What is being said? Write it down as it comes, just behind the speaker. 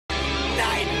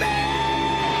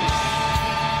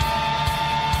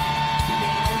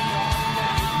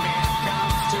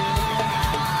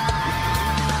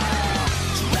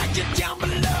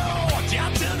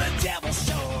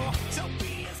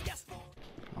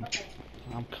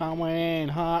I'm coming,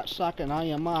 hot sucking on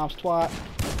your mom's twat.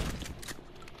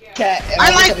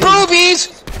 I like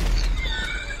boobies!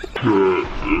 I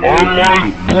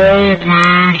like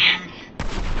boobies!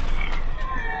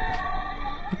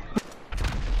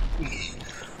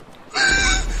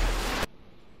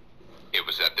 It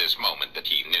was at this moment that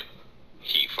he knew.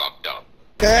 He fucked up.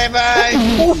 Okay, bye!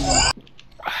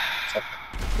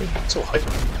 So hype.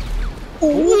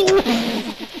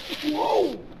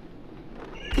 Whoa!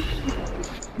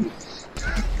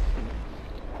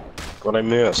 What I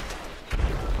missed?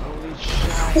 Holy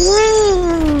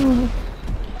shit.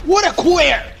 What a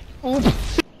queer! What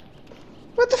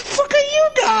the fuck are you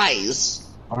guys?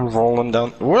 I'm rolling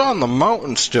down. We're on the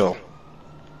mountain still.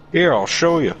 Here, I'll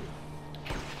show you.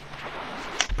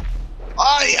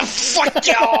 Oh, yeah, fuck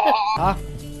you! Huh?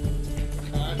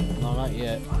 No, not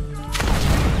yet.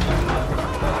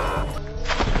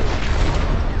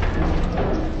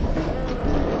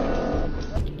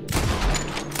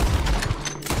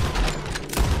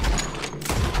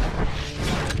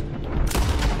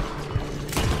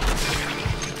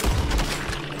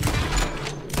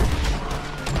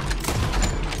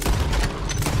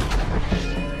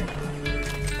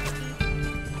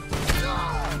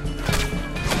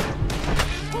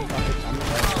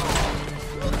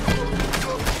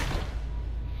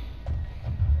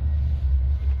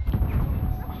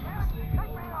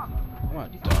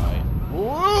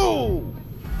 Whoa!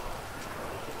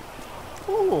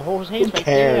 Ooh, Jose's Who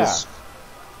cares?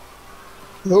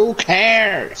 Who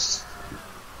cares?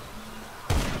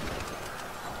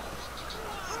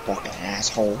 Fucking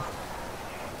asshole.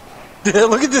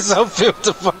 Look at this outfit with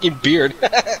the fucking beard.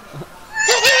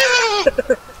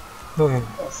 Oh,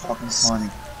 fucking funny.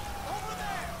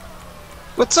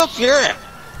 What's up your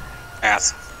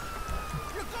ass?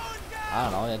 I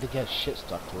don't know, I think he had shit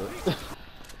stuck to it.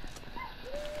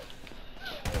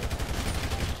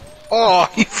 Oh,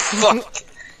 you fuck!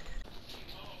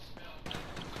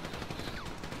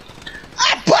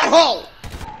 Butthole!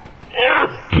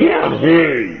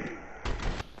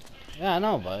 Yeah, I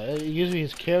know, but usually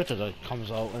his character that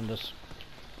comes out and just...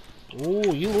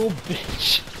 Ooh, you little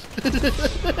bitch!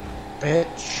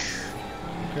 Bitch.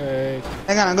 Okay.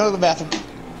 Hang on, I'm going to the bathroom.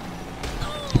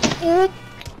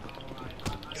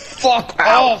 Fuck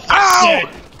off! Ow!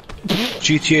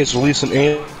 GTA is releasing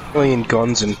alien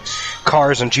guns and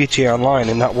cars in GTA Online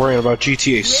and not worrying about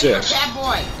GTA 6. Bad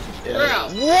boy. Girl.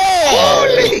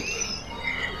 Holy!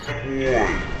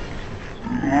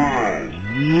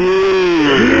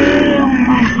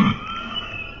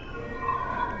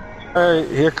 Alright,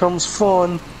 here comes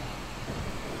fun.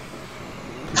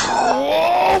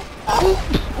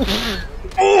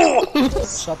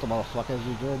 Shut the motherfucker as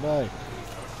you go by.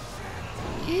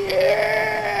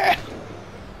 Yeah!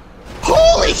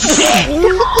 Holy shit!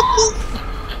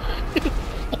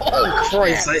 Oh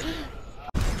Christ!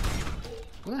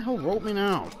 What the hell wrote me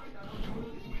now?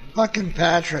 Fucking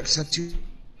Patrick sent you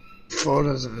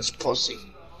photos of his pussy.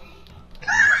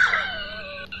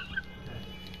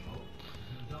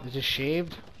 Is it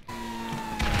shaved?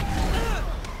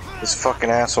 This fucking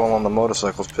asshole on the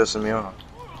motorcycle's pissing me off.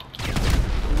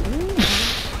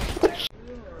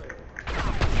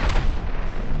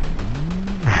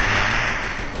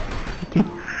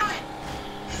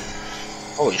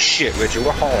 Holy shit, Richard,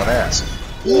 we're hauling ass.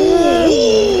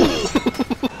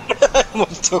 I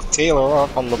almost took Taylor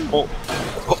off on the pole.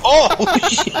 Oh,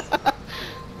 shit!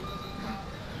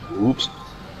 Oops.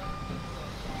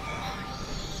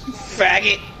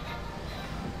 Faggot!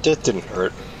 That didn't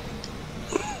hurt.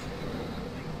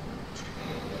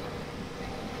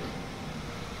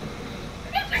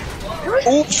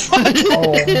 Oops!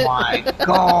 Oh my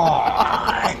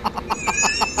god!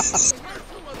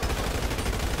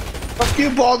 Fuck you,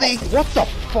 Baldy! What the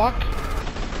fuck?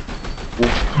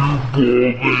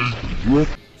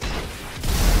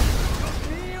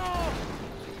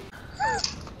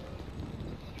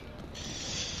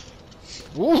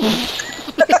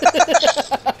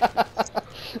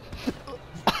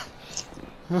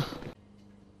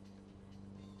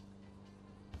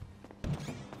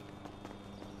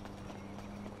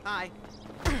 Hi.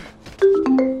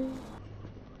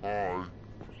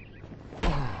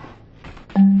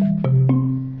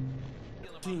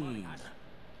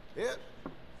 Hit.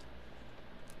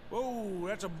 Whoa,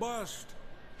 that's a bust.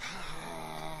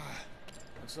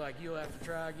 Looks like you'll have to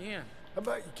try again. How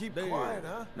about you keep quiet,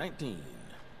 huh? 19.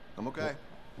 I'm okay.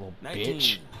 Little 19.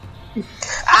 bitch.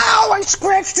 Ow! I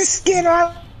scratched the skin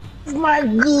off my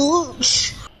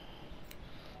gooch!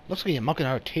 Looks like you're mucking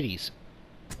our titties.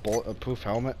 Bulletproof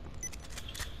helmet.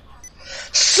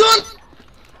 Son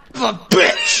of a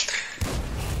bitch!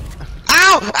 Ow!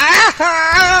 Ow!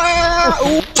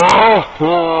 Ah!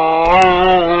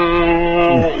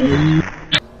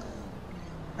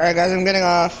 Alright guys, I'm getting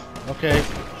off. Okay.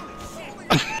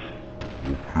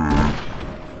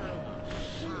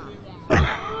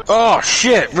 Oh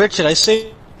shit, Richard! I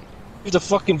saved the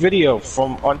fucking video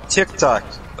from on TikTok.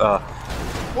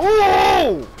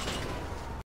 Oh!